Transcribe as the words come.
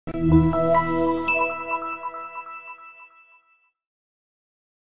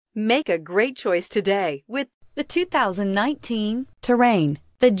Make a great choice today with the 2019 Terrain.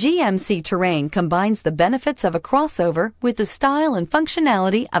 The GMC Terrain combines the benefits of a crossover with the style and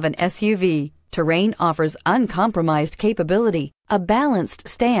functionality of an SUV. Terrain offers uncompromised capability, a balanced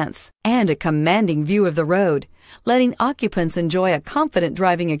stance, and a commanding view of the road, letting occupants enjoy a confident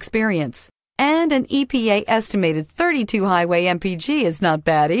driving experience. And an EPA estimated 32 highway MPG is not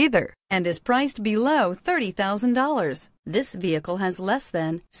bad either, and is priced below $30,000. This vehicle has less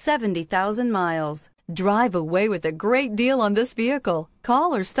than 70,000 miles. Drive away with a great deal on this vehicle.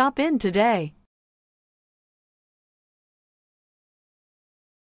 Call or stop in today.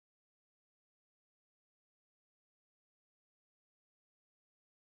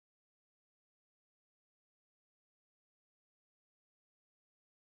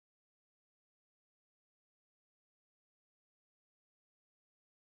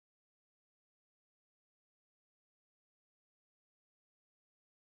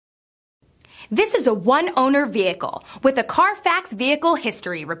 This is a one-owner vehicle with a Carfax Vehicle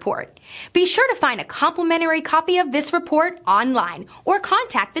History Report. Be sure to find a complimentary copy of this report online or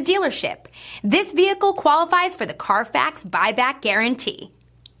contact the dealership. This vehicle qualifies for the Carfax Buyback Guarantee.